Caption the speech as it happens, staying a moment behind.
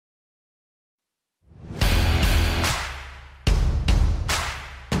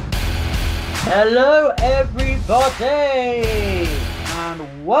Hello, everybody,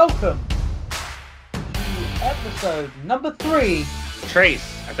 and welcome to episode number 3.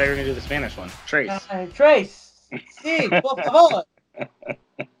 Trace. I thought you were going to do the Spanish one. Trace. Trace. Sí, por favor.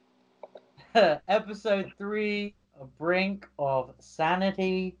 Episode 3, A Brink of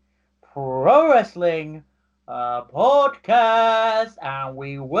Sanity Pro Wrestling podcast. And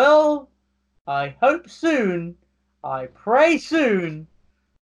we will, I hope soon, I pray soon,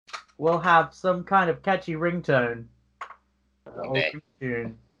 we'll have some kind of catchy ringtone. One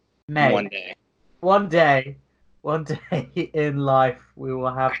day. One day in life, we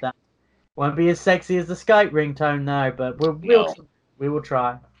will have that. Won't be as sexy as the Skype ringtone now, but we will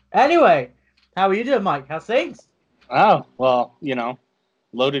try. Anyway, how are you doing, Mike? How's things? Oh, well,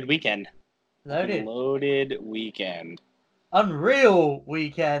 loaded weekend. Loaded weekend. Unreal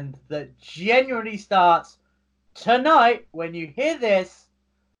weekend that genuinely starts tonight. When you hear this,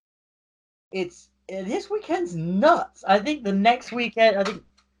 this weekend's nuts. I think the next weekend,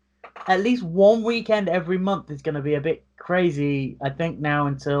 at least one weekend every month is going to be a bit crazy. I think now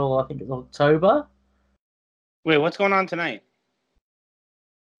until it's October. Wait, what's going on tonight?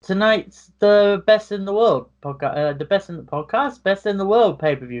 Tonight's the Best in the World podcast, Best in the World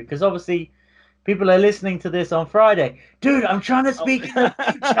pay-per-view, because obviously people are listening to this on Friday. Dude, I'm trying to speak in the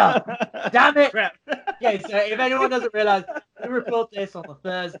future. Damn it. Crap. Yeah, so if anyone doesn't realize, we record this on a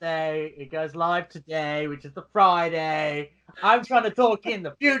Thursday. It goes live today, which is the Friday. I'm trying to talk in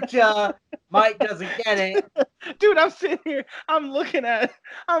the future. Mike doesn't get it. Dude, I'm sitting here. I'm looking at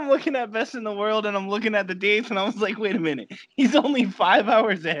Best in the World, and I'm looking at the dates, and I was like, wait a minute. He's only 5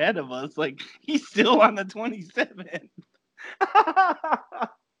 hours ahead of us. Like, he's still on the 27th.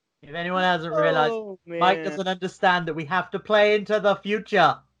 If anyone hasn't realized, Mike doesn't understand that we have to play into the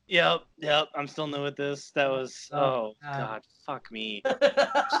future. Yep. I'm still new at this. That was God, fuck me.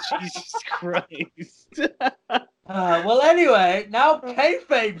 Jesus Christ. Well, anyway, now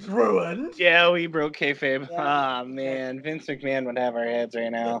kayfabe's ruined. Yeah, we broke kayfabe. Yeah. Man, Vince McMahon would have our heads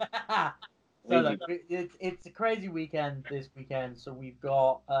right now. So look, it's a crazy weekend this weekend. So we've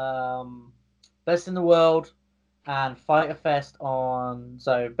got Best in the World and Fyter Fest on.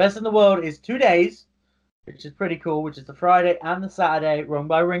 So Best in the World is 2 days, which is pretty cool, which is the Friday and the Saturday, run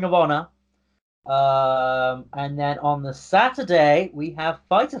by Ring of Honor. And then on the Saturday, we have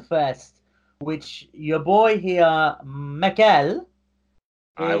Fyter Fest, which your boy here, Mikel,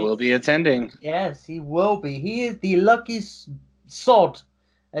 I will be attending. Yes, he will be. He is the lucky sod,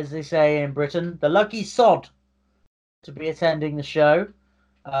 as they say in Britain, the lucky sod to be attending the show.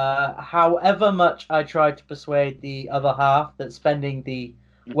 However much I tried to persuade the other half that spending the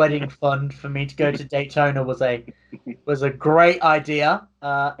wedding fund for me to go to Daytona was a great idea.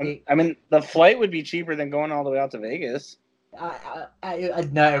 I mean, the flight would be cheaper than going all the way out to Vegas. No,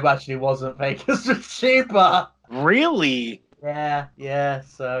 it actually wasn't. Vegas was cheaper. Really? Yeah.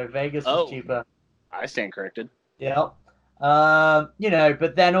 So Vegas was cheaper. I stand corrected. Yep.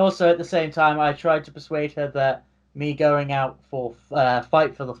 But then also at the same time, I tried to persuade her that me going out for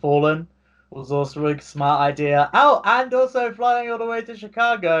Fight for the Fallen was also a smart idea. Oh, and also flying all the way to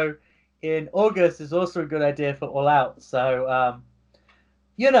Chicago in August is also a good idea for All Out. So,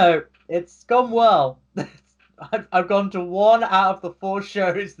 it's gone well. I've gone to 1 out of the 4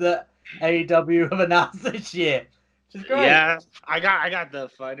 shows that AEW have announced this year, which is great. Yeah, I got the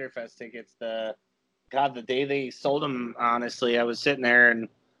Fyter Fest tickets. The day they sold them, honestly, I was sitting there and,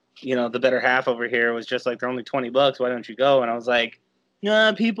 the better half over here was just like, they're only $20. Why don't you go? And I was like,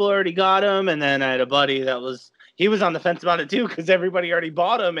 yeah, people already got them. And then I had a buddy he was on the fence about it too, because everybody already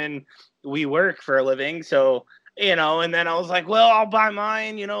bought them and we work for a living. So, and then I was like, well, I'll buy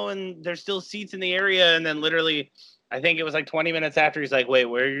mine, and there's still seats in the area. And then literally, I think it was like 20 minutes after, he's like, wait,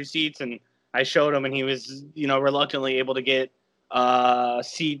 where are your seats? And I showed him, and he was, reluctantly able to get a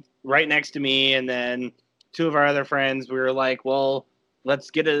seat right next to me. And then 2 of our other friends, we were like, well,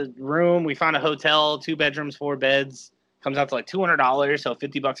 let's get a room. We found a hotel, 2 bedrooms, 4 beds. Comes out to like $200, so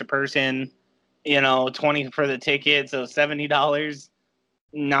 $50 a person. $20 for the ticket, so $70.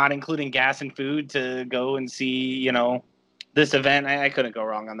 Not including gas and food to go and see, this event. I couldn't go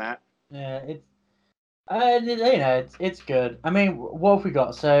wrong on that. Yeah, it's good. I mean, what have we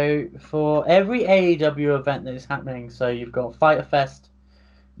got? So for every AEW event that is happening, so you've got Fyter Fest,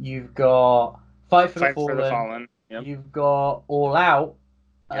 you've got Fight for the Fallen. Yep. You've got All Out.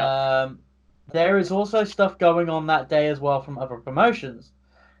 Yep. There is also stuff going on that day as well from other promotions.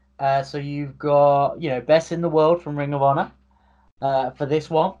 So you've got, Best in the World from Ring of Honor. For this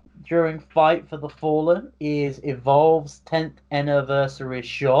one, during Fight for the Fallen, is Evolve's 10th anniversary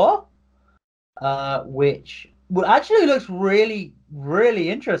show, which actually looks really, really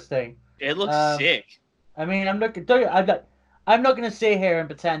interesting. It looks Um, sick. I mean, I'm not going to sit here and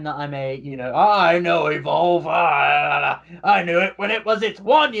pretend that I'm I know Evolve. I knew it when it was its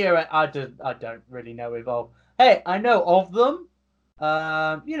 1 year. I don't really know Evolve. Hey, I know of them.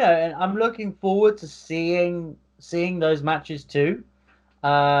 And I'm looking forward to seeing those matches too.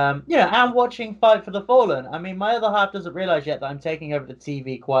 And watching Fight for the Fallen. I mean, my other half doesn't realize yet that I'm taking over the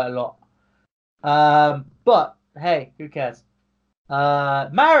TV quite a lot. But hey, who cares?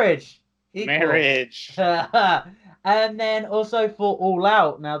 Marriage equals. Marriage. And then also for All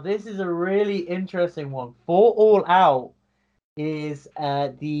Out. Now, this is a really interesting one. For All Out is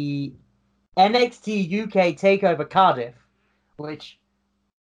the NXT UK Takeover Cardiff, which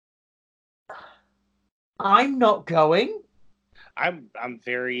I'm not going. I'm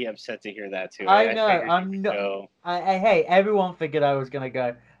very upset to hear that too. I I know. figured you I'm would not. go. Hey, everyone figured I was gonna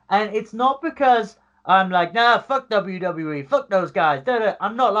go, and it's not because I'm like, nah, fuck WWE, fuck those guys.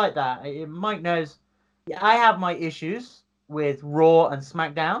 I'm not like that. Mike knows. Yeah, I have my issues with Raw and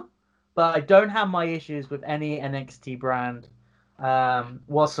SmackDown, but I don't have my issues with any NXT brand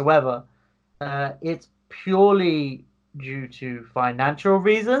whatsoever. It's purely due to financial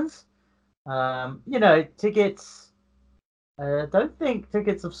reasons. Tickets. Don't think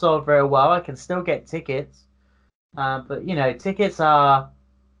tickets have sold very well. I can still get tickets. But tickets are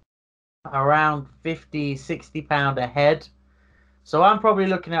around 50, £60 a head. So I'm probably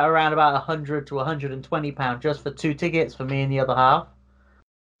looking at around about 100 to £120 just for two tickets for me and the other half.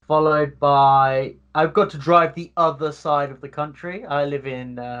 Followed by I've got to drive the other side of the country. I live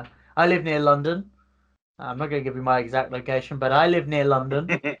near London. I'm not going to give you my exact location, but I live near London.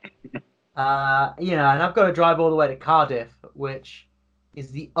 And I've got to drive all the way to Cardiff, which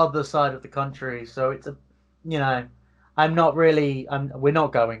is the other side of the country. So it's you know, we're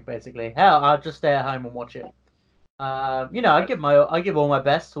not going basically. Hell, I'll just stay at home and watch it. I give all my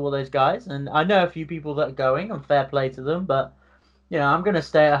best to all those guys, and I know a few people that are going, and fair play to them. But I'm gonna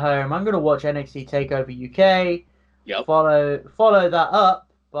stay at home. I'm gonna watch NXT Takeover UK. Yep. Follow that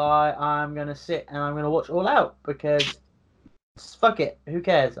up by I'm gonna sit and I'm gonna watch All Out because fuck it, who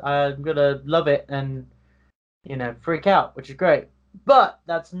cares? I'm gonna love it and freak out, which is great. But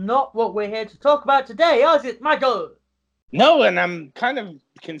that's not what we're here to talk about today, is it, Michael? No, and I'm kind of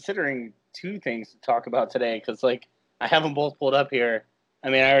considering two things to talk about today because, like, I have them both pulled up here. I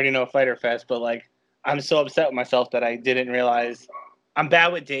mean, I already know Fighter Fest, but, like, I'm so upset with myself that I didn't realize I'm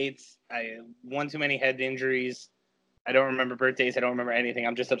bad with dates. I won too many head injuries. I don't remember birthdays. I don't remember anything.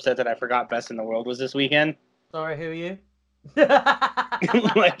 I'm just upset that I forgot Best in the World was this weekend. Sorry, who are you?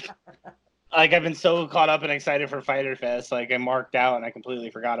 like I've been so caught up and excited for Fighter Fest. Like, I marked out and I completely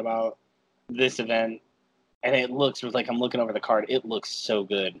forgot about this event. And it looks like I'm looking over the card. It looks so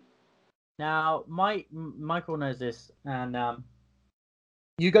good. Now, Michael knows this, and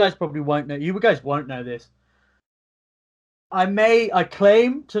you guys probably won't know. You guys won't know this. I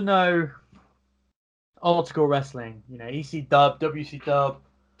claim to know old school wrestling. EC Dub, WC Dub.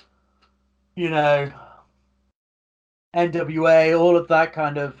 NWA, all of that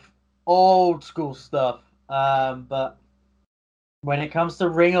kind of old school stuff. But when it comes to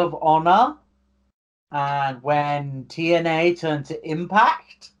Ring of Honor, and when TNA turned to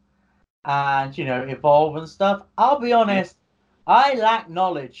Impact, and Evolve and stuff, I'll be honest, I lack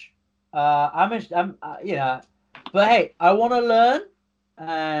knowledge. But hey, I want to learn,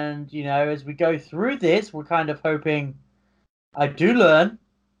 and as we go through this, we're kind of hoping I do learn,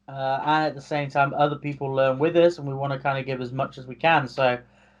 and at the same time, other people learn with us, and we want to kind of give as much as we can. So,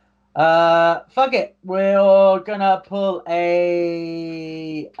 fuck it, we're gonna pull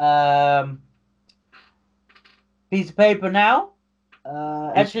a piece of paper now.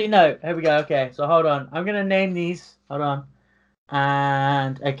 Actually, no. Here we go. Okay, so hold on. I'm gonna name these. Hold on.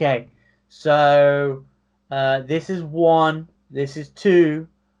 And okay, so this is one. This is two.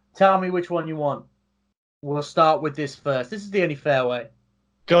 Tell me which one you want. We'll start with this first. This is the only fair way.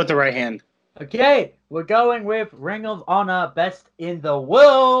 Go with the right hand. Okay, we're going with Ring of Honor Best in the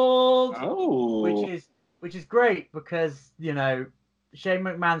World. Oh, which is great because Shane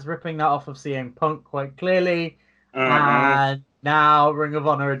McMahon's ripping that off of CM Punk quite clearly. And now Ring of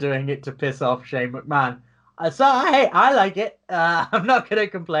Honor are doing it to piss off Shane McMahon. So I like it. I'm not gonna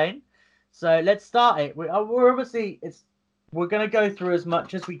complain. So let's start it. We're obviously we're gonna go through as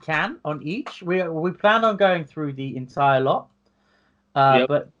much as we can on each. We plan on going through the entire lot.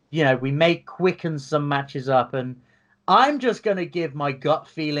 But we may quicken some matches up, and I'm just gonna give my gut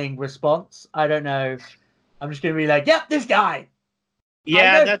feeling response. I don't know. I'm just gonna be like, "Yep, this guy."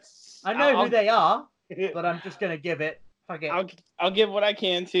 Yeah, I know who they are. But I'm just gonna give it. Fuck it. I'll give what I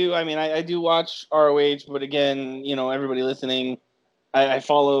can too. I mean, I do watch ROH, but again, everybody listening, I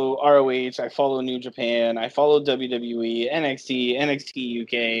follow ROH, I follow New Japan, I follow WWE, NXT, NXT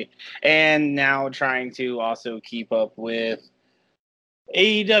UK, and now trying to also keep up with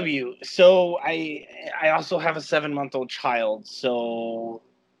AEW. So I also have a 7-month-old child. So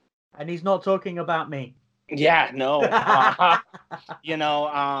And he's not talking about me. yeah, no. That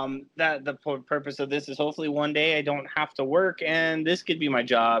the purpose of this is hopefully one day I don't have to work and this could be my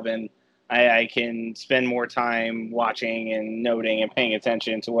job and I can spend more time watching and noting and paying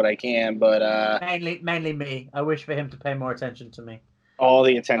attention to what I can. But mainly me. I wish for him to pay more attention to me. all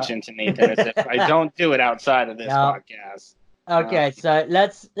the attention to Nathan as if I don't do it outside of this Yeah. podcast. Okay, so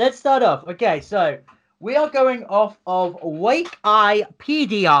let's start off. Okay, so we are going off of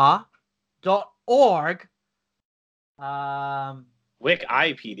Wikipedia.org.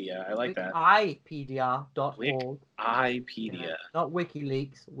 Wikipedia. I like that. Wikipedia.org. Wikipedia. Not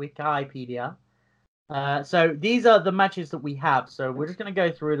WikiLeaks, Wikipedia. So these are the matches that we have. So we're just going to go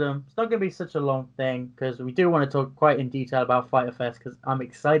through them. It's not going to be such a long thing because we do want to talk quite in detail about Fyter Fest because I'm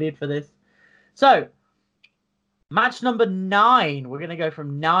excited for this. So, match number 9. We're going to go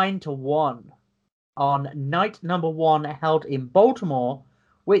from 9 to 1 on night number 1 held in Baltimore,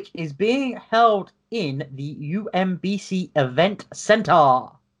 which is being held in the UMBC Event Center.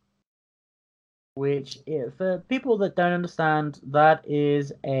 Which, for people that don't understand, that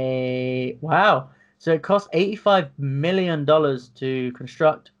is a... Wow. So it cost $85 million to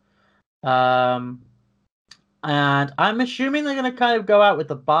construct. And I'm assuming they're going to kind of go out with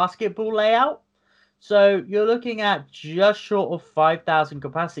the basketball layout. So you're looking at just short of 5,000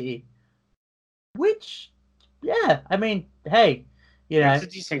 capacity. Which, yeah, I mean, hey, it's a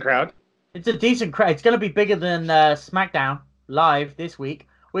decent crowd. It's a decent crowd. It's going to be bigger than SmackDown Live this week,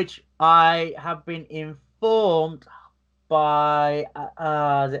 which I have been informed by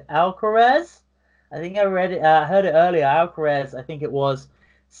Alcaraz. I think I read it. Heard it earlier. Alcaraz, I think it was,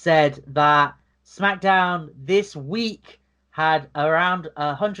 said that SmackDown this week had around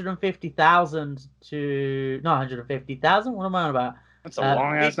 150,000 to not 150,000. What am I on about? That's a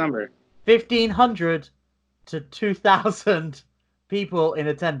long ass number. 1,500 to 2,000 people in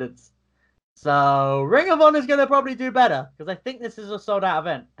attendance. So Ring of Honor is going to probably do better because I think this is a sold out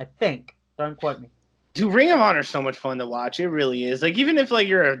event. I think. Don't quote me. Dude, Ring of Honor is so much fun to watch. It really is. Like, even if like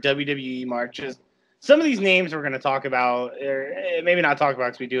you're a WWE mark, just some of these names we're going to talk about, or maybe not talk about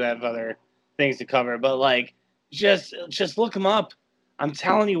because we do have other things to cover, but like just look them up. I'm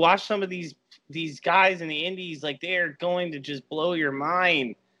telling you, watch some of these guys in the indies. Like, they're going to just blow your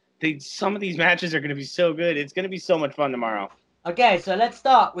mind. Some of these matches are going to be so good. It's going to be so much fun tomorrow. Okay, so let's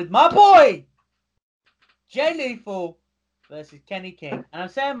start with my boy, Jay Lethal versus Kenny King. And I'm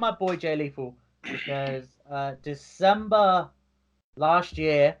saying my boy Jay Lethal because December last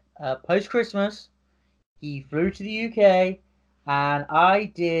year, post-Christmas, he flew to the UK and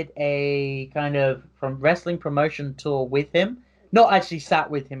I did a kind of from wrestling promotion tour with him. Not actually sat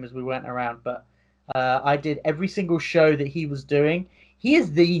with him as we went around, but I did every single show that he was doing. He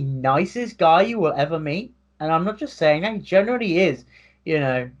is the nicest guy you will ever meet. And I'm not just saying that, he generally is.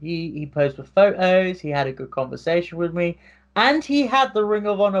 He posed for photos, he had a good conversation with me, and he had the Ring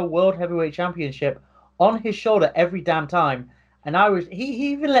of Honor World Heavyweight Championship on his shoulder every damn time. And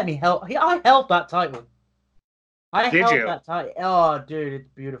he even let me help. I held that title. That title. Oh, dude, it's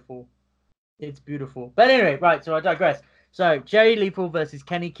beautiful. It's beautiful. But anyway, right, so I digress. So, Jerry Lethal versus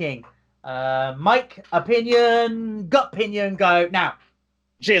Kenny King. Mike, opinion, gut opinion, go. Now.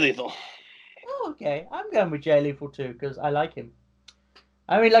 Jay Lethal. Oh, okay. I'm going with Jay Lethal too, because I like him.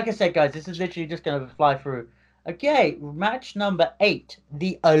 I mean, like I said, guys, this is literally just going to fly through. Okay, match number 8.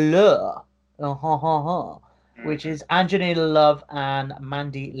 The Allure. Which is Angelina Love and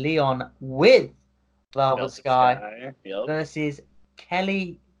Mandy Leon with Velvet Sky. Yep. Versus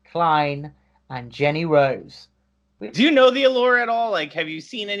Kelly Klein and Jenny Rose. Do you know the Allure at all? Like, have you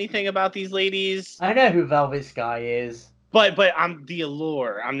seen anything about these ladies? I know who Velvet Sky is. But I'm the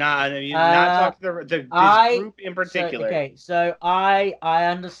Allure. I'm not. Not talking this group in particular. So I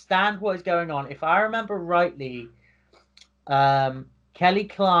understand what is going on. If I remember rightly, Kelly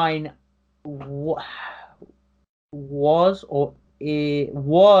Klein was.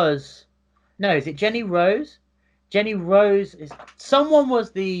 No, is it Jenny Rose? Jenny Rose is. Someone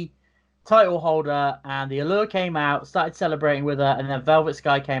was the title holder, and the Allure came out, started celebrating with her, and then Velvet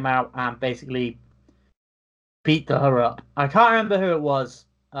Sky came out and basically beat her up. I can't remember who it was.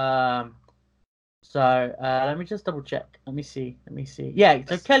 So let me just double check. Let me see. Yeah,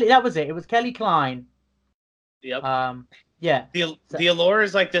 so Kelly, that was it. It was Kelly Klein. Yep. Yeah. The Allure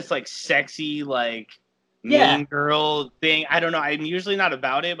is like this like sexy like mean girl thing. I don't know. I'm usually not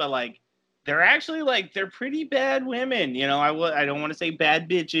about it, but like they're actually like they're pretty bad women. You know, I don't want to say bad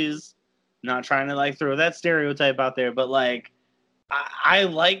bitches. Not trying to like throw that stereotype out there, but like I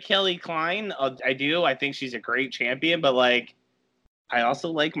like Kelly Klein. I do. I think she's a great champion, but like I also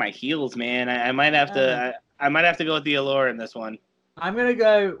like my heels, man. I might have to. I might have to go with the Allure in this one. I'm gonna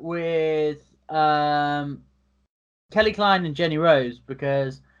go with Kelly Klein and Jenny Rose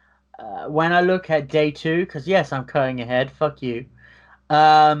because when I look at day two, because yes, I'm cutting ahead. Fuck you.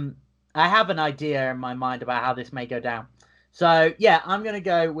 Um, I have an idea in my mind about how this may go down. So yeah, I'm gonna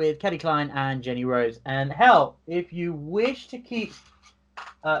go with Kelly Klein and Jenny Rose. And hell, if you wish to keep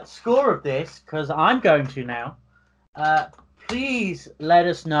score of this, because I'm going to now, please let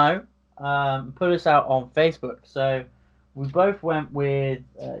us know. Put us out on Facebook. So we both went with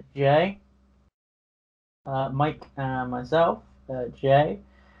Jay, Mike, and myself, Jay.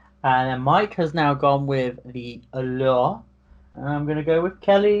 And then Mike has now gone with the Allure. And I'm going to go with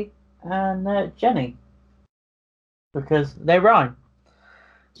Kelly and Jenny. Because they rhyme.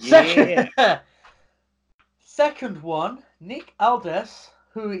 Yeah. Second one, Nick Aldis,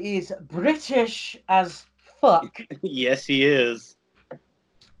 who is British as fuck. Yes, he is.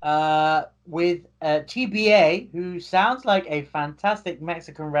 With TBA, who sounds like a fantastic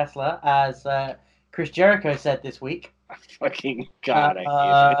Mexican wrestler, as Chris Jericho said this week. Fucking God,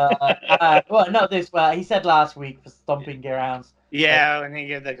 I can't. Well, not this. He said last week for Stomping Grounds. Yeah, when he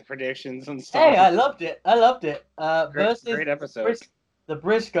gave the predictions and stuff. Hey, I loved it. Versus great episode. The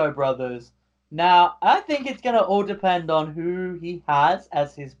Briscoe brothers. Now, I think it's going to all depend on who he has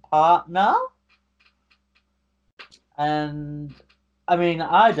as his partner. And, I mean,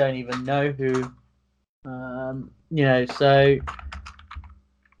 I don't even know who. So...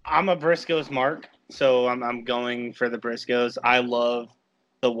 I'm a Briscoes mark, so I'm going for the Briscoes. I love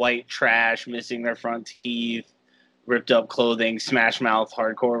the white trash, missing their front teeth, ripped up clothing, smash mouth,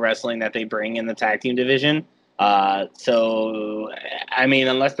 hardcore wrestling that they bring in the tag team division. So, I mean,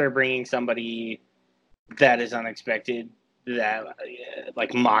 unless they're bringing somebody that is unexpected, that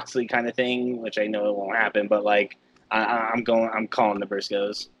like Moxley kind of thing, which I know it won't happen, but like I'm calling the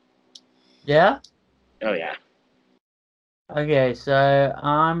Briscoes. Yeah? Oh yeah. Okay, so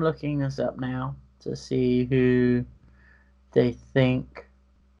I'm looking this up now to see who they think.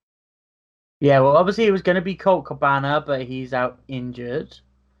 Yeah, well, obviously it was going to be Colt Cabana, but he's out injured.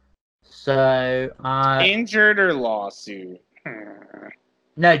 So injured or lawsuit?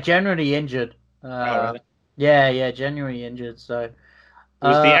 No, generally injured. Oh, really? Yeah, generally injured. So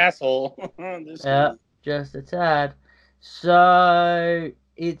who's the asshole? Yeah, just a tad. So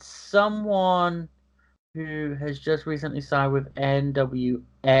it's someone who has just recently signed with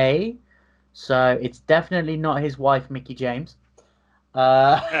NWA. So it's definitely not his wife, Mickie James.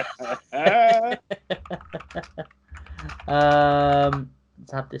 Let's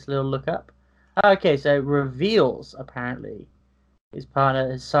have this little look up. Okay, so Reveals apparently his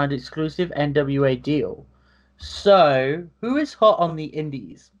partner has signed exclusive NWA deal. So who is hot on the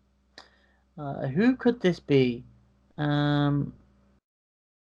indies? Who could this be? I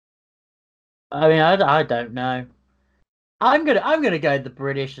mean, I don't know. I'm gonna go the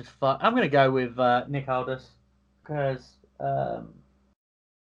British as fuck. I'm gonna go with Nick Aldis because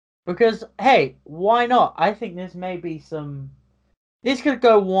hey, why not? I think this may be some. This could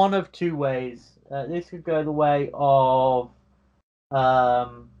go one of two ways. This could go the way of,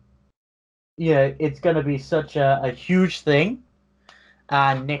 it's gonna be such a huge thing,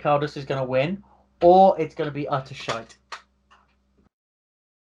 and Nick Aldis is gonna win, or it's gonna be utter shite.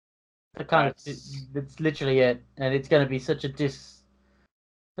 It's literally it, and it's gonna be such a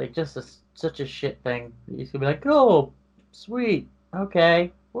such a shit thing. He's gonna be like, oh, sweet,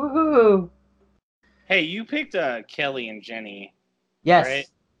 okay, woohoo. Hey, you picked Kelly and Jenny. Yes, right?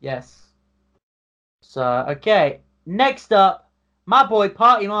 Yes. So okay, next up, my boy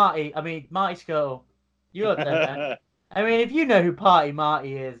Party Marty. I mean Marty Scuttle. You're there. I mean, if you know who Party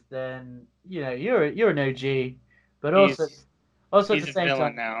Marty is, then you're an OG. But also at the same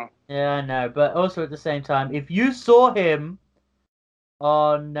time now. Yeah, I know. But also at the same time, if you saw him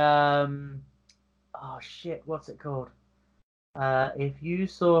on oh shit, what's it called? If you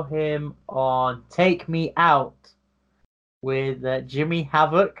saw him on Take Me Out with Jimmy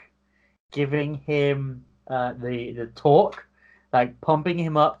Havoc giving him the talk, like pumping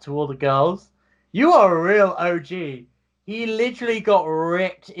him up to all the girls, you are a real OG. He literally got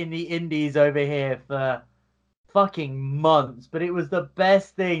ripped in the indies over here for fucking months, but it was the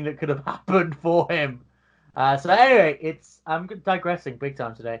best thing that could have happened for him. So anyway, I'm digressing big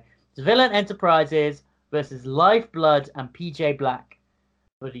time today. It's Villain Enterprises versus Lifeblood and PJ Black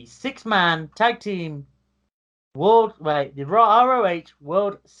for the 6-man tag team the ROH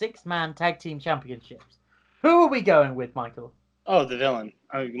World Six-Man Tag Team Championships. Who are we going with, Michael? Oh, the villain.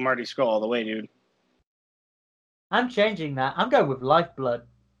 Marty Scurll all the way, dude. I'm changing that. I'm going with Lifeblood.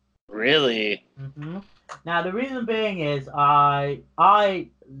 Really? Mm-hmm. Now the reason being is I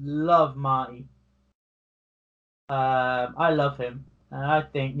love Marty. I love him, and I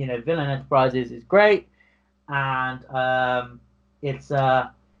think Villain Enterprises is great, and it's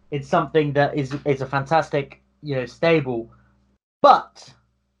something that is a fantastic stable, but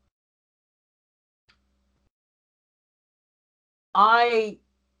I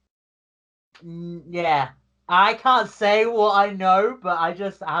yeah I can't say what I know, but I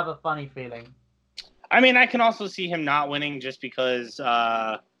just have a funny feeling. I mean, I can also see him not winning just because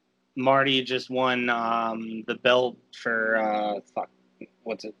Marty just won the belt for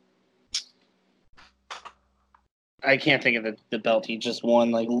what's it? I can't think of the belt he just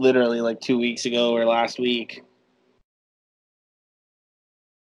won like literally like 2 weeks ago or last week.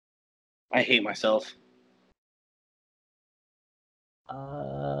 I hate myself.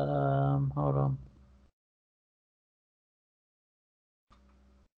 Hold on.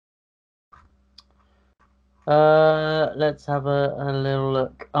 Let's have a little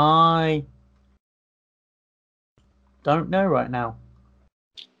look. I don't know right now.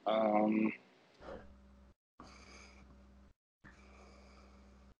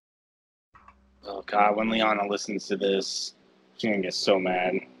 Oh God, when Liana listens to this, she's gonna get so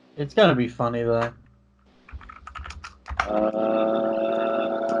mad. It's gonna be funny though.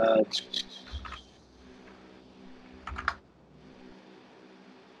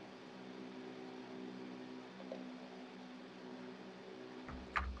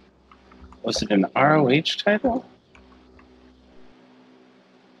 Was it an ROH title?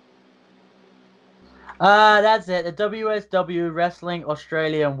 That's it. The WSW Wrestling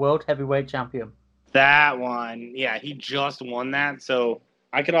Australian World Heavyweight Champion. That one. Yeah, he just won that, so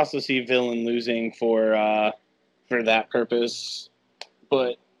I could also see Villain losing for that purpose.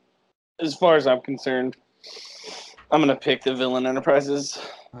 But as far as I'm concerned, I'm gonna pick the Villain Enterprises.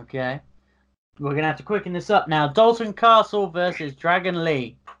 Okay. We're gonna have to quicken this up now. Dalton Castle versus Dragon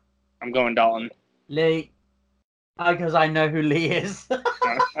Lee. I'm going Dalton. Lee. Because I know who Lee is.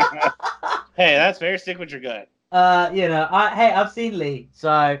 Hey, that's fair. Stick with your gut. I've seen Lee. So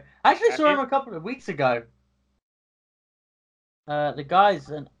I actually saw him a couple of weeks ago. The guy's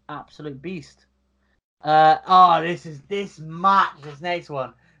an absolute beast. This match, this next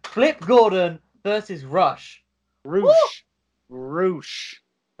one. Flip Gordon versus Rush. Roosh.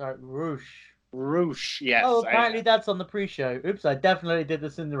 Sorry, Roosh. Roosh, yes. Oh, apparently that's on the pre-show. Oops, I definitely did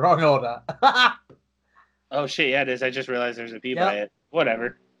this in the wrong order. Oh shit, yeah, it is. I just realized there's a P by it.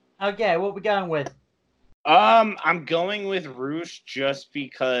 Whatever. Okay, what we going with? I'm going with Roosh just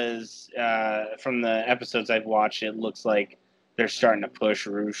because from the episodes I've watched, it looks like they're starting to push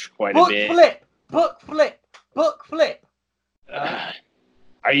Roosh quite a bit. Book flip.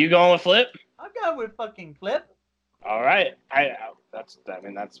 Are you going with Flip? I'm going with fucking Flip. All right.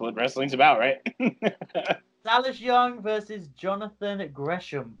 That's what wrestling's about, right? Silas Young versus Jonathan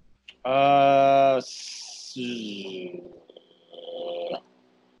Gresham.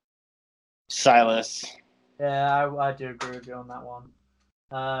 Silas. Yeah, I do agree with you on that one.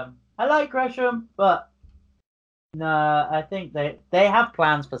 I like Gresham, but no, I think they have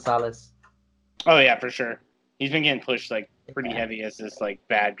plans for Silas. Oh yeah, for sure. He's been getting pushed like pretty heavy as this like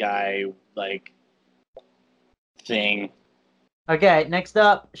bad guy like thing. Okay, next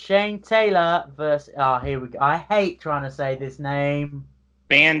up, Shane Taylor versus. Oh, here we go. I hate trying to say this name.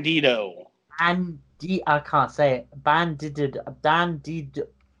 Bandito. I can't say it. Bandito.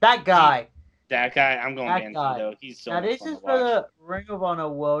 That guy. That guy. I'm going Bandito. Guy. He's so. Now this is for the Ring of Honor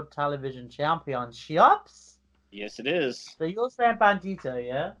World Television Championships. Yes, it is. So you're saying Bandito,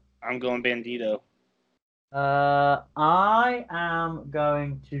 yeah? I'm going Bandito. I am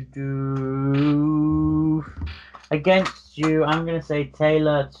going to do against you. I'm going to say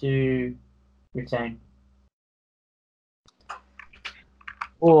Taylor to retain.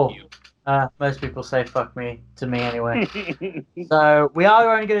 Or most people say fuck me to me anyway. So we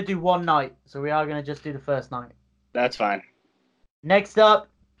are only going to do one night. So we are going to just do the first night. That's fine. Next up,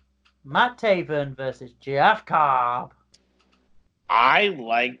 Matt Taven versus Jeff Cobb. I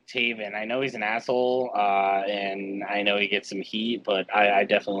like Taven. I know he's an asshole, and I know he gets some heat, but I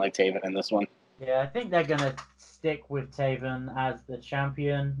definitely like Taven in this one. Yeah, I think they're going to stick with Taven as the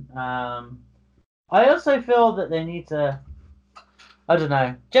champion. I also feel that they need to... I don't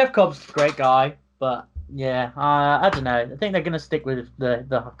know. Jeff Cobb's a great guy, but yeah, I don't know. I think they're going to stick with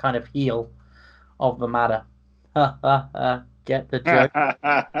the kind of heel of the matter. Get the joke.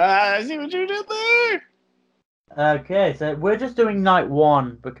 I see what you did there. Okay, so we're just doing night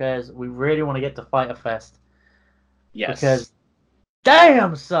one because we really want to get to Fighter Fest. Yes. Because,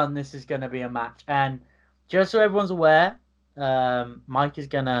 damn, son, this is going to be a match. And just so everyone's aware, Mike is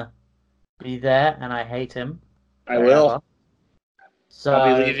going to be there, and I hate him I will. forever. I'll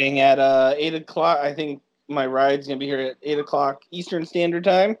be So, leaving at 8 o'clock. I think my ride's gonna be here at 8 o'clock Eastern Standard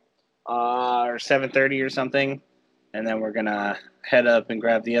Time, or 7:30 or something, and then we're gonna head up and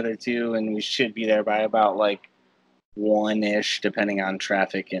grab the other two, and we should be there by about like 1-ish, depending on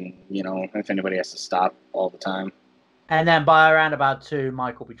traffic and if anybody has to stop all the time. and then by around about 2,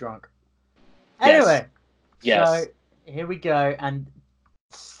 Mike will be drunk. Yes. Anyway, so Yes. here we go. And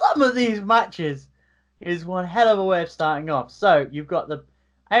some of these matches is one hell of a way of starting off. So you've got the.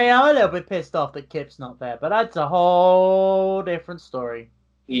 I mean, I'm a little bit pissed off that Kip's not there, but that's a whole different story.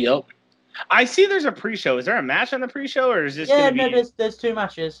 Yep. I see. There's a pre-show. Is there a match on the pre-show, or is this Yeah, gonna no, be there's 2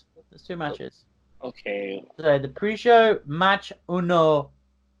 matches. There's 2 matches. okay? So the pre-show match uno,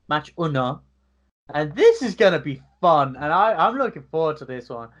 and this is gonna be fun, and I'm looking forward to this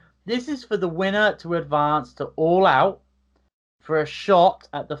one. This is for the winner to advance to All Out for a shot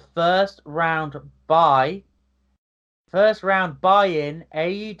at the first round buy-in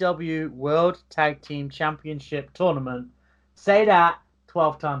AEW World Tag Team Championship tournament. Say that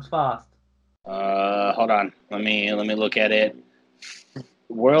 12 times fast. Hold on. Let me look at it.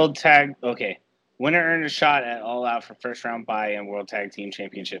 World Tag. Okay. Winner earned a shot at All Out for first round bye in World Tag Team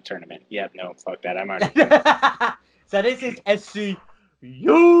Championship tournament. Yep. No. Fuck that. I'm already. So this is SCU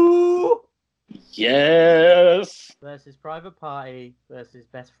Yes. versus Private Party versus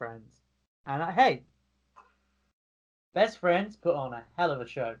Best Friends. And hey, Best Friends put on a hell of a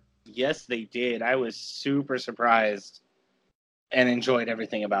show. Yes, they did. I was super surprised and enjoyed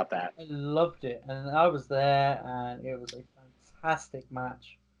everything about that. I loved it, and I was there, and it was a fantastic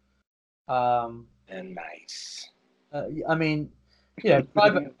match. And nice. I mean,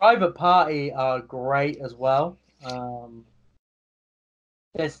 Private Party are great as well.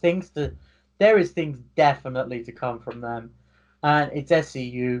 There's things to, there is things definitely to come from them, and it's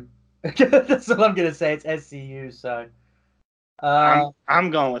SCU. That's all I'm gonna say. It's SCU. So,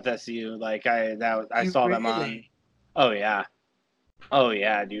 I'm going with SCU. Like I saw them on. Oh yeah. Oh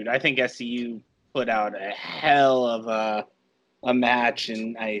yeah, dude. I think SCU put out a hell of a match,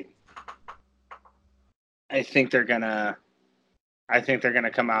 and I think they're gonna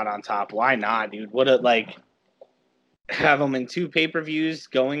come out on top. Why not, dude? What a like have them in 2 pay-per-views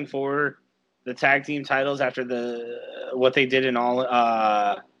going for the tag team titles after what they did in all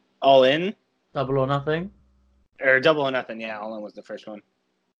in Double or Nothing. or Double or Nothing. Yeah, All In was the first one.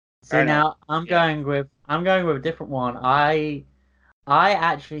 See now, I'm going with a different one. I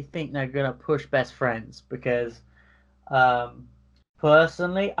actually think they're gonna push Best Friends because,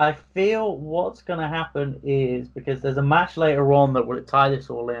 personally, I feel what's gonna happen is because there's a match later on that will tie this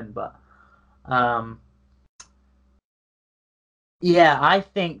all in, but yeah, I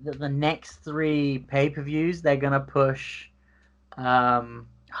think that the next 3 pay-per-views they're gonna push. Oh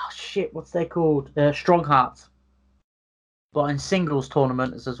shit, what's they called? Strong Hearts, but in singles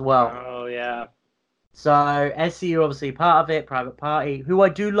tournaments as well. Oh yeah. So SCU obviously part of it. Private Party, who I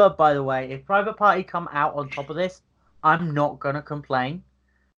do love, by the way. If Private Party come out on top of this, I'm not gonna complain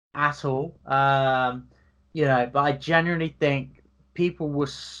at all. But I genuinely think people were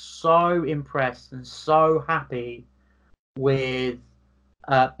so impressed and so happy with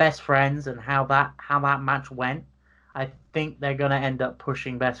Best Friends and how that match went. I think they're gonna end up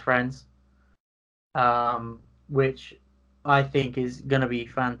pushing Best Friends, which I think is gonna be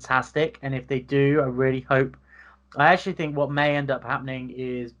fantastic. And if they do, I really hope. I actually think what may end up happening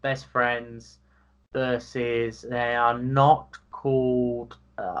is Best Friends versus they are not called.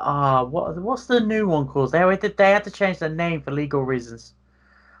 What's the new one called? They had to change their name for legal reasons.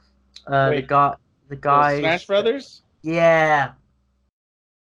 Wait, the guys, Smash Brothers. yeah,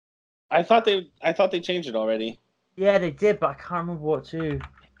 I thought they changed it already. yeah, they did, but I can't remember what to.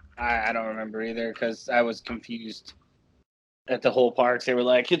 I don't remember either because I was confused at the whole parks. They were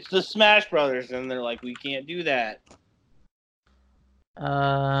like, "It's the Smash Brothers," and they're like, "We can't do that."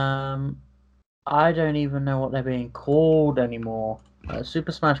 I don't even know what they're being called anymore.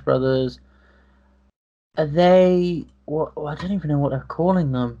 Super Smash Brothers. Are they? What? I don't even know what they're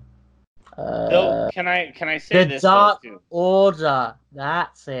calling them. So can I say The this Dark too? Order.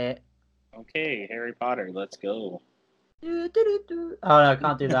 That's it. Okay, Harry Potter, let's go. Oh no, I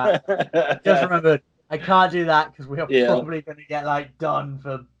can't do that. Just remembered, I can't do that because we are probably going to get done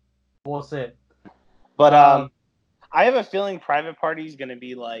for what's it. But I have a feeling Private Party is going to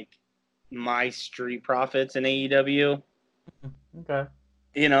be like my Street Profits in AEW. Okay.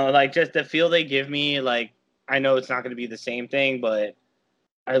 Like just the feel they give me, like I know it's not going to be the same thing, but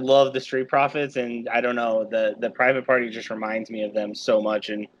I love the Street Profits, and I don't know, the Private Party just reminds me of them so much,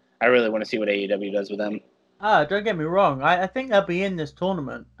 and I really want to see what AEW does with them. Don't get me wrong. I think they'll be in this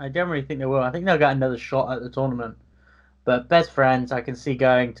tournament. I generally think they will. I think they'll get another shot at the tournament. But Best Friends, I can see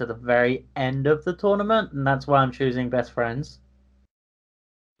going to the very end of the tournament, and that's why I'm choosing Best Friends.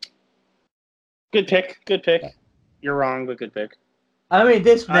 Good pick. Good pick. You're wrong, but good pick. I mean,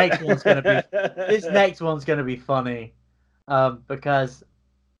 this next one's gonna be funny, because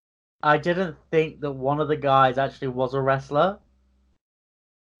I didn't think that one of the guys actually was a wrestler.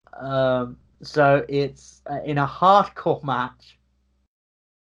 So it's in a hardcore match,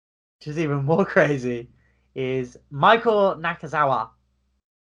 which is even more crazy, is Michael Nakazawa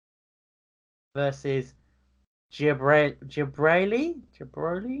versus Jabrali. I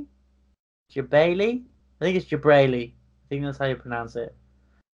think it's Jabrali. I think that's how you pronounce it.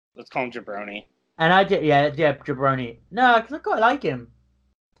 Let's call him Jabroni. And I did, yeah, Jabroni. No, because I quite like him.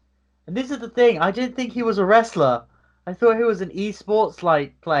 And this is the thing, I didn't think he was a wrestler. I thought he was an esports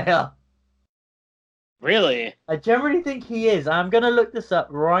like player. Really? I generally think he is. I'm gonna look this up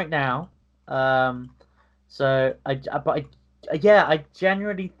right now. So I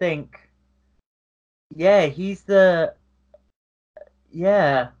genuinely think, yeah, he's the,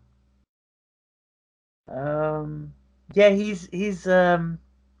 yeah, yeah,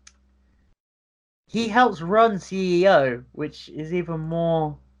 he helps run CEO, which is even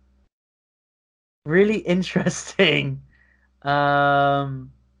more really interesting.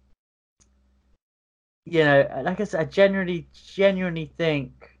 You know, like I said, I genuinely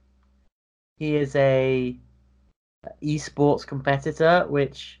think he is a esports competitor,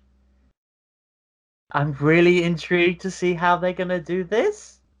 which I'm really intrigued to see how they're gonna do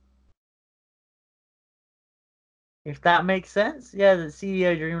this. If that makes sense. Yeah, the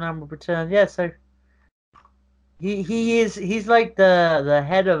CEO Dreamland will return. Yeah, so he's like the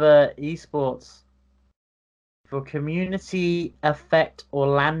head of a esports for Community Effect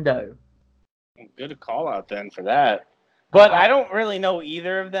Orlando. Good call out then for that. But I don't really know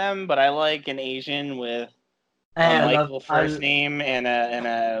either of them, but I like an Asian with a Michael first name and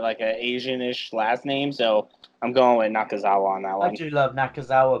a like a Asian-ish last name, so I'm going with Nakazawa on that one. I do love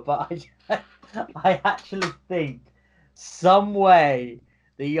Nakazawa, but I actually think some way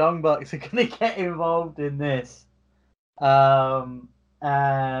the Young Bucks are going to get involved in this. And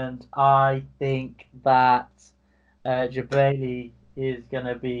I think that Jabali is going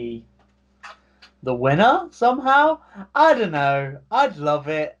to be the winner somehow. I don't know. I'd love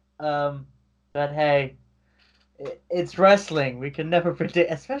it. But hey, it's wrestling. We can never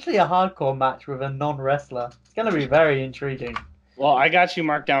predict, especially a hardcore match with a non-wrestler. It's going to be very intriguing. Well, I got you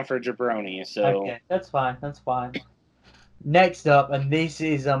marked down for Jabroni, so... Okay, that's fine. That's fine. Next up, and this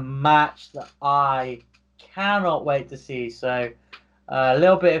is a match that I cannot wait to see. So, a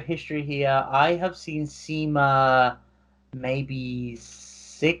little bit of history here. I have seen CIMA maybe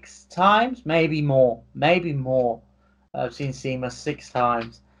 6 times, maybe more. I've seen CIMA 6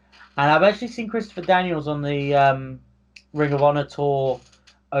 times. And I've actually seen Christopher Daniels on the Ring of Honor tour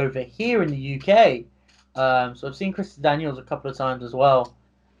over here in the UK. So I've seen Christopher Daniels a couple of times as well.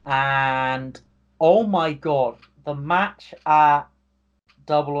 And, oh my god, the match at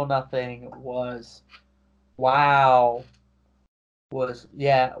Double or Nothing was, wow.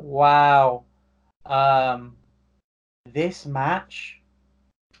 Wow. This match,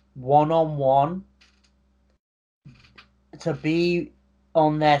 one-on-one, to be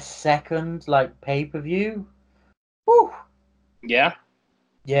on their second, like, pay-per-view, whew. Yeah?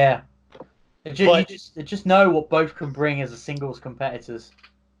 Yeah. You just know what both can bring as a singles competitors.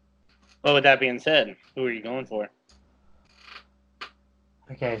 Well, with that being said, who are you going for?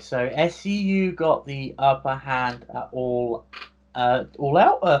 Okay, so SCU got the upper hand at all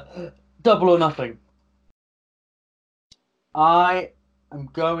out, Double or Nothing. I am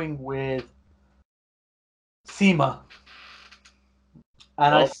going with CIMA,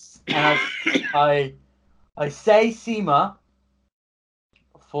 and I say CIMA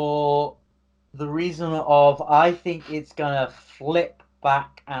for the reason of I think it's gonna flip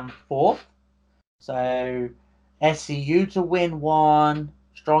back and forth. So SCU to win one,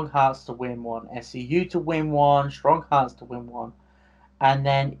 Strong Hearts to win one, SCU to win one, Strong Hearts to win one, and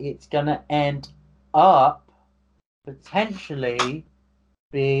then it's gonna end up potentially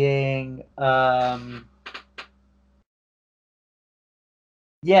being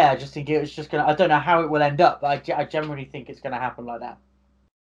yeah, I just think it's just gonna. I don't know how it will end up, but I generally think it's gonna happen like that.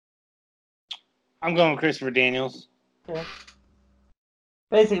 I'm going with Christopher Daniels. Okay.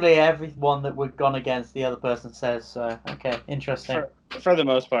 Basically, everyone that we've gone against, the other person says so. Okay, interesting. For the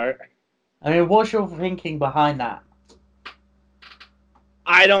most part. I mean, what's your thinking behind that?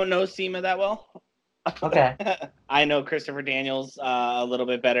 I don't know SEMA that well. Okay. I know Christopher Daniels a little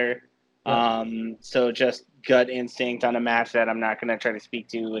bit better. Yep. So just gut instinct on a match that I'm not going to try to speak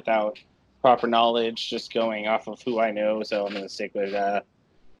to without proper knowledge, just going off of who I know. So I'm going to stick with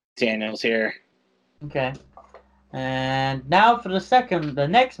Daniels here. Okay. And now for the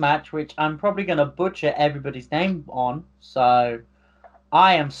next match, which I'm probably going to butcher everybody's name on, so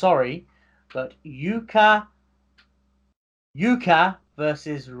I am sorry, but Yuka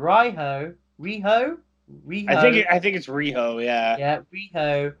versus Riho, I think it's Riho. Yeah, yeah,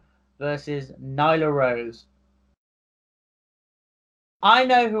 Riho versus Nyla Rose. I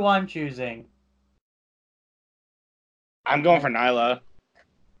know who I'm choosing. I'm going for Nyla.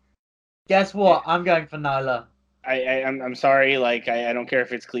 Guess what? I'm going for Nyla. I'm sorry. Like I don't care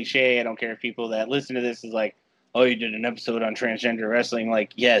if it's cliche. I don't care if people that listen to this is like, oh, you did an episode on transgender wrestling.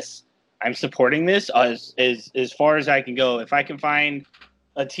 Like, yes, I'm supporting this as far as I can go. If I can find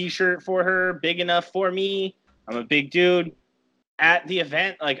a T-shirt for her big enough for me, I'm a big dude at the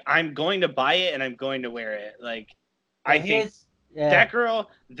event. Like, I'm going to buy it and I'm going to wear it. Like, Yeah, I think that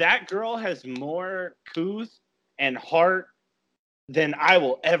girl has more couth and heart than I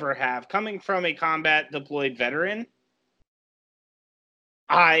will ever have. Coming from a combat deployed veteran,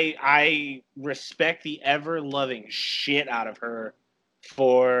 I respect the ever loving shit out of her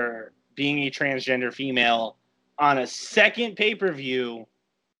for being a transgender female on a second pay-per-view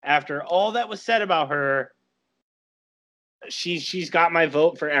after all that was said about her. She's got my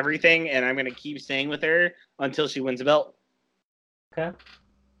vote for everything, and I'm gonna keep staying with her until she wins a belt. Okay.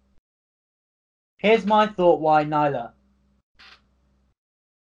 Here's my thought why Nyla.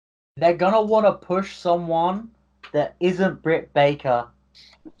 They're gonna want to push someone that isn't Britt Baker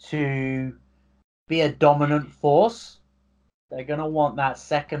to be a dominant force. They're gonna want that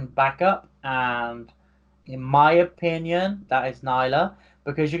second backup, and in my opinion, that is Nyla,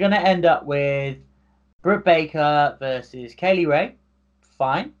 because you're gonna end up with Britt Baker versus Kaylee Ray.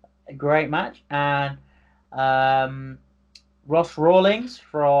 Fine, a great match, and um, Ross Rawlings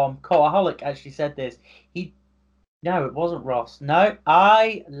from Cultaholic actually said this. No, it wasn't Ross. No,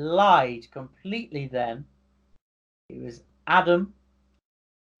 I lied completely then. It was Adam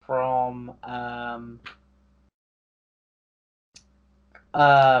from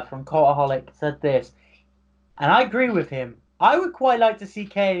Cultaholic said this, and I agree with him. I would quite like to see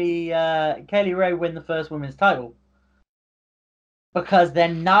Kaylee Ray win the first women's title, because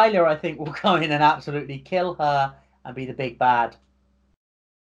then Nyla, I think, will come in and absolutely kill her and be the big bad.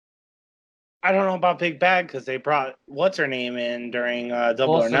 I don't know about Big Bad because they brought what's her name in during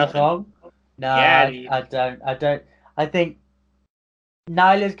Double or Awesome Nothing. Kong. No, Yeah, I don't. I don't. I think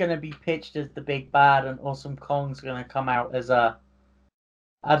Nyla's going to be pitched as the big bad, and Awesome Kong's going to come out as a.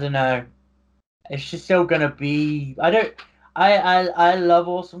 I don't know. It's just still going to be. I don't. I love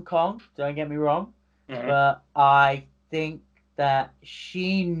Awesome Kong. Don't get me wrong, but I think that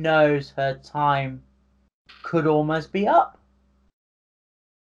she knows her time could almost be up,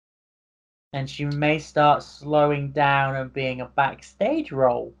 and she may start slowing down and being a backstage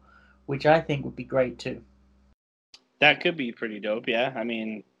role, which I think would be great too. that could be pretty dope. Yeah, I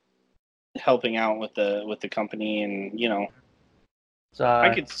mean, helping out with the company, and So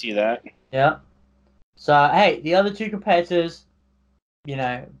I could see that. yeah. So hey, the other two competitors,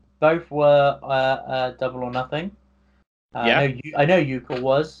 both were Double or Nothing. Yeah, I know Yuka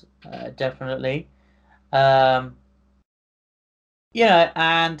was definitely. Um,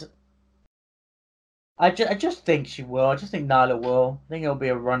 and I just think she will. I just think Nyla will. I think it'll be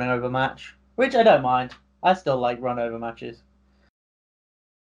a run over match, which I don't mind. I still like run over matches.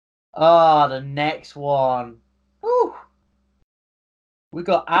 Ah, the next one. Whew. We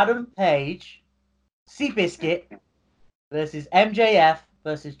got Adam Page, Seabiscuit versus MJF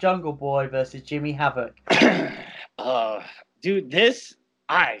versus Jungle Boy versus Jimmy Havoc. Dude,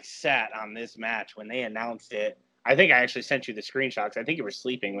 I sat on this match when they announced it. I think I actually sent you the screenshots. I think you were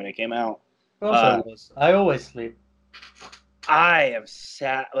sleeping when it came out. Of course I was. I always sleep. I have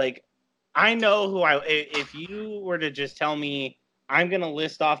sat like I know who I. If you were to just tell me, I'm gonna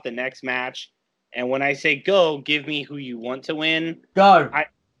list off the next match, and when I say go, give me who you want to win. Go.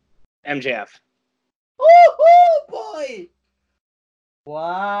 MJF. Woohoo, boy!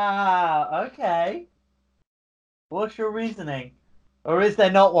 Wow. Okay. What's your reasoning? Or is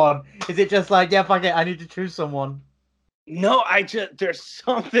there not one? Is it just like, yeah, fuck it, I need to choose someone? No, there's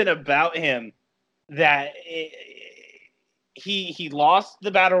something about him that he lost the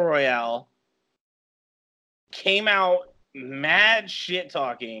battle royale, came out mad shit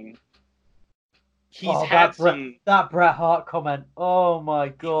talking. He's had that Bret Hart comment. Oh my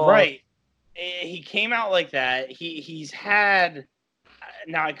god. Right. he came out like that. He's had,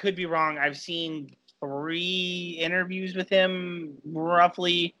 now I could be wrong. I've seen 3 interviews with him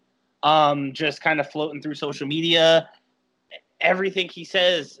roughly, just kind of floating through social media. Everything he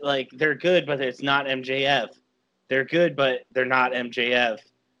says, like, they're good, but it's not MJF. They're good, but they're not MJF.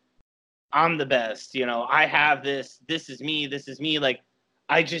 I'm the best, I have this. This is me. This is me. Like,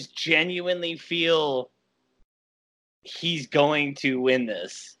 I just genuinely feel he's going to win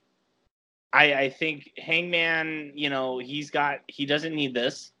this. I think Hangman, he doesn't need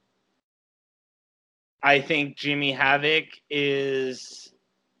this. I think Jimmy Havoc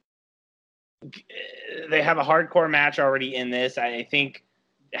they have a hardcore match already in this. I think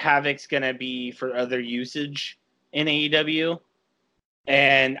Havoc's going to be for other usage in AEW.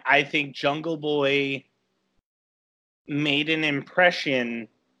 And I think Jungle Boy made an impression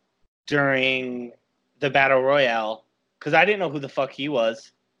during the Battle Royale, because I didn't know who the fuck he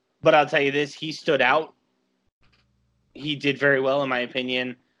was. But I'll tell you this, he stood out. He did very well, in my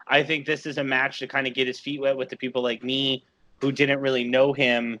opinion. I think this is a match to kind of get his feet wet with the people like me who didn't really know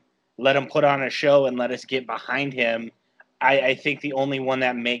him. Let him put on a show and let us get behind him. I think the only one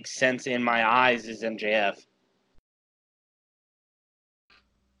that makes sense in my eyes is MJF.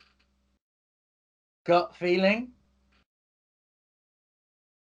 Gut feeling?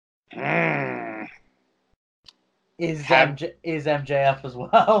 Is MJF as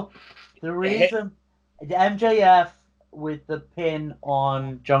well. The reason MJF with the pin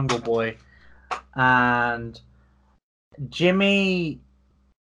on Jungle Boy and Jimmy,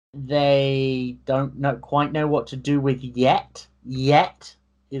 they don't quite know what to do with yet. Yet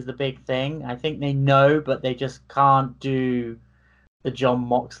is the big thing. I think they know, but they just can't do the Jon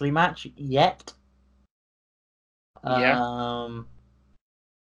Moxley match yet. Yeah.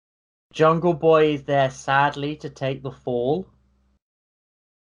 Jungle Boy is there, sadly, to take the fall.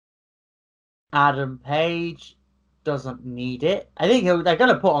 Adam Page doesn't need it. I think they're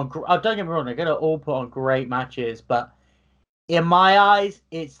going to put on... don't get me wrong, they're going to all put on great matches, but in my eyes,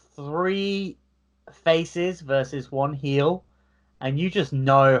 it's 3 faces versus 1 heel, and you just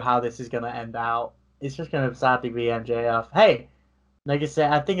know how this is going to end out. It's just going to sadly be MJF. Hey, like I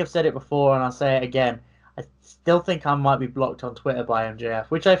said, I think I've said it before, and I'll say it again. I still think I might be blocked on Twitter by MJF,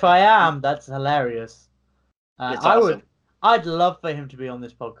 which if I am, that's hilarious. It's awesome. I'd love for him to be on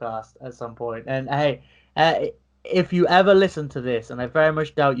this podcast at some point. And hey, if you ever listen to this, and I very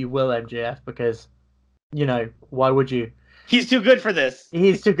much doubt you will, MJF, because, why would you? He's too good for this.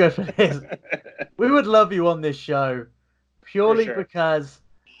 He's too good for this. We would love you on this show, purely because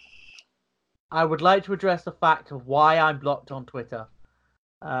I would like to address the fact of why I'm blocked on Twitter.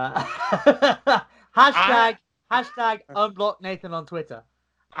 Hashtag unblock Nathan on Twitter.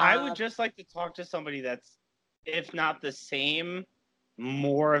 I would just like to talk to somebody that's, if not the same,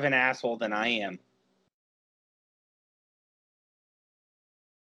 more of an asshole than I am.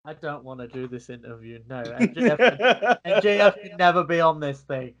 I don't want to do this interview. No, MJF could never be on this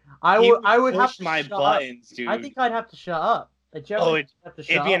thing. I would have to my shut buttons, up. dude. I think I'd have to shut up.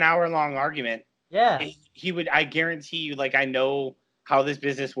 It'd be an hour-long argument. Yeah. He would. I guarantee you. Like, I know how this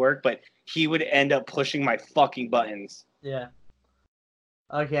business works, but he would end up pushing my fucking buttons. Yeah.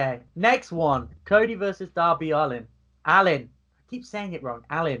 Okay. Next one: Cody versus Darby Allin. I keep saying it wrong.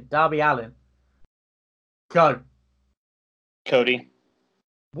 Darby Allin. Go. Cody.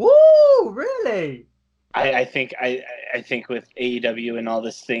 Woo! Really? I think with AEW and all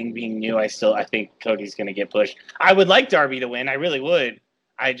this thing being new, I think Cody's going to get pushed. I would like Darby to win. I really would.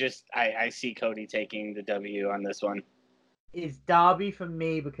 I see Cody taking the W on this one. Is Darby for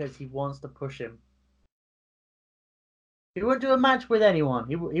me because he wants to push him. He wouldn't do a match with anyone.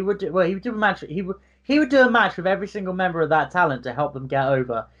 He would do a match. He would do a match with every single member of that talent to help them get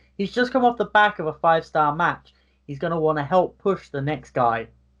over. He's just come off the back of a 5-star match. He's going to want to help push the next guy.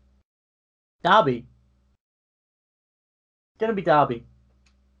 Darby. It's going to be Darby.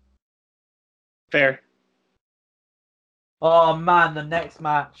 Fair. Oh man, the next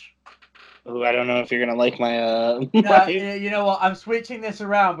match. Ooh, I don't know if you're gonna like my. You know what? I'm switching this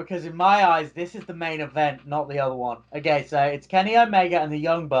around because in my eyes, this is the main event, not the other one. Okay, so it's Kenny Omega and the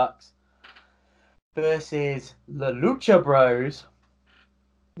Young Bucks versus the Lucha Bros.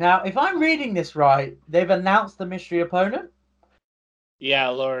 Now, if I'm reading this right, they've announced the mystery opponent. Yeah,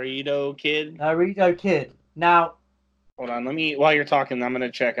 Laredo Kid. Laredo Kid. Now, hold on. While you're talking, I'm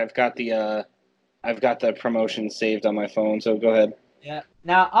gonna check. I've got the promotion saved on my phone. So go ahead. Yeah.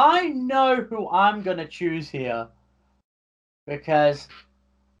 Now, I know who I'm going to choose here because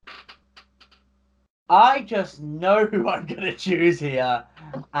I just know who I'm going to choose here.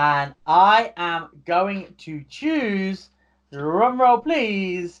 And I am going to choose, drum roll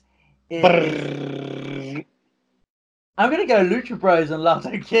please, I'm gonna go Lucha Bros and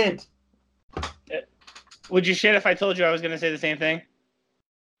Lato Kid. Would you shit if I told you I was going to say the same thing?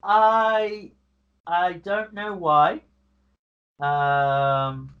 I don't know why.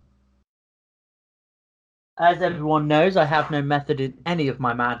 As everyone knows, I have no method in any of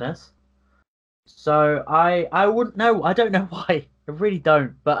my madness. So I wouldn't know. I don't know why. I really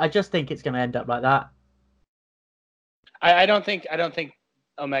don't. But I just think it's going to end up like that. I don't think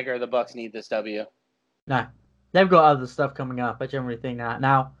Omega or the Bucks need this W. No, they've got other stuff coming up. I generally think that.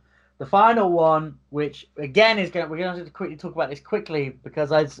 Now, the final one, which again we're going to have to quickly talk about this quickly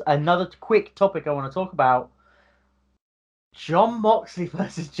because it's another quick topic I want to talk about. Jon Moxley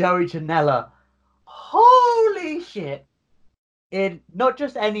versus Joey Janela. Holy shit! In not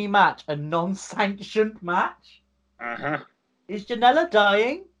just any match, a non-sanctioned match. Is Janela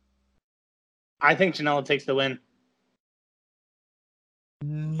dying? I think Janela takes the win.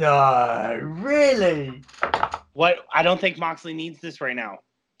 No, really? What? I don't think Moxley needs this right now.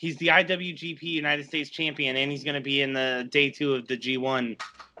 He's the IWGP United States champion, and he's going to be in the day 2 of the G1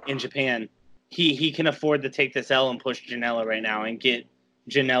 in Japan. He can afford to take this L and push Janela right now and get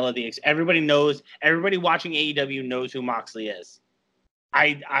Janela everybody watching AEW knows who Moxley is.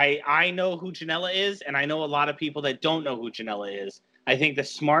 I know who Janela is, and I know a lot of people that don't know who Janela is. I think the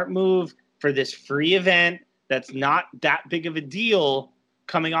smart move for this free event that's not that big of a deal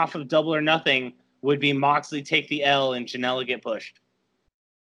coming off of Double or Nothing would be Moxley take the L and Janela get pushed.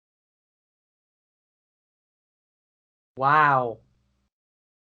 Wow.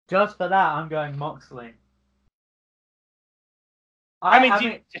 Just for that, I'm going Moxley. I'm not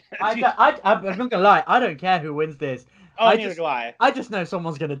gonna lie. I don't care who wins this. Neither do I. I just know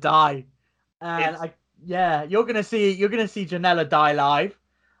someone's gonna die, and you're gonna see Janela die live.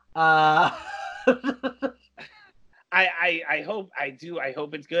 I hope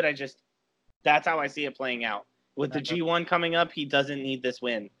it's good. That's how I see it playing out. With the G1 coming up, he doesn't need this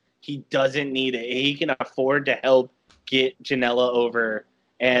win. He doesn't need it. He can afford to help get Janela over.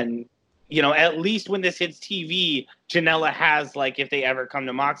 And, at least when this hits TV, Janela has, if they ever come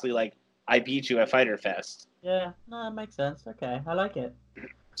to Moxley, I beat you at Fyter Fest. Yeah, no, that makes sense. Okay, I like it.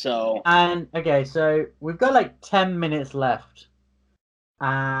 So we've got 10 minutes left.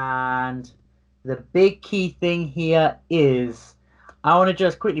 And the big key thing here is I want to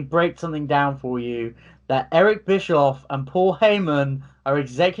just quickly break something down for you that Eric Bischoff and Paul Heyman are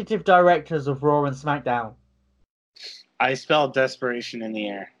executive directors of Raw and SmackDown. I spell desperation in the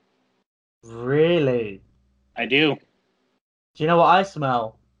air. Really? I do. Do you know what I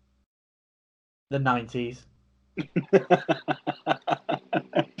smell? The 90s.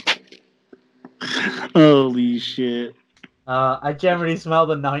 Holy shit. I generally smell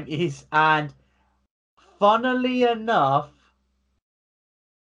the 90s, and funnily enough,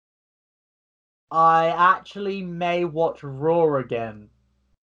 I actually may watch Raw again.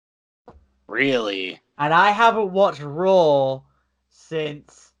 Really? And I haven't watched Raw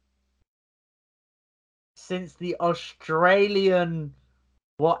since the Australian,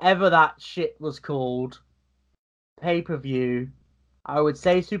 whatever that shit was called, pay-per-view. I would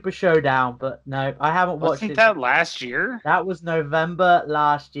say Super Showdown, but no, I haven't watched it. Wasn't that last year? That was November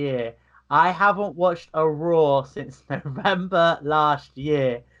last year. I haven't watched a Raw since November last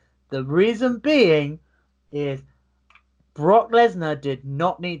year. The reason being is Brock Lesnar did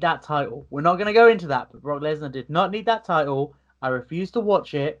not need that title. We're not going to go into that, but Brock Lesnar did not need that title. I refused to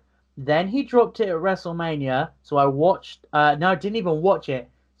watch it. Then he dropped it at WrestleMania, so I watched... I didn't even watch it.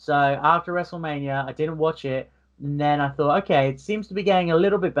 So after WrestleMania, I didn't watch it. And then I thought, okay, it seems to be getting a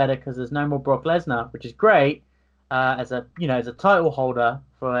little bit better because there's no more Brock Lesnar, which is great as a title holder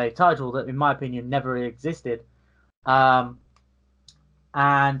for a title that, in my opinion, never existed. And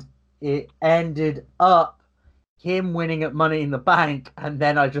it ended up him winning at Money in the Bank, and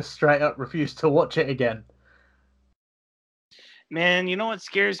then I just straight up refused to watch it again. Man, you know what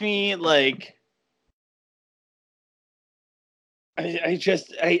scares me?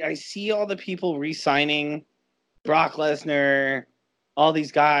 I see all the people re-signing Brock Lesnar, all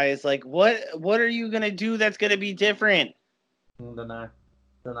these guys. What are you gonna do that's gonna be different? Don't know.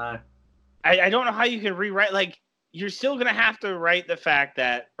 I don't know how you can rewrite. You're still gonna have to write the fact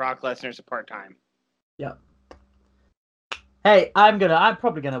that Brock Lesnar's a part-time. Yeah. Hey, I'm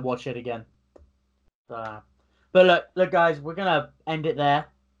probably gonna watch it again. But look, guys, we're gonna end it there.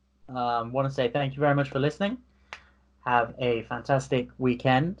 Want to say thank you very much for listening. Have a fantastic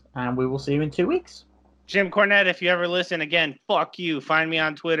weekend, and we will see you in 2 weeks. Jim Cornette, if you ever listen again, fuck you. Find me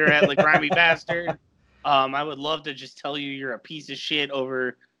on Twitter at Grimy Bastard. I would love to just tell you you're a piece of shit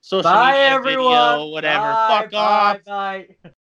over social media, everyone. video, whatever. Bye, Fuck off. Bye.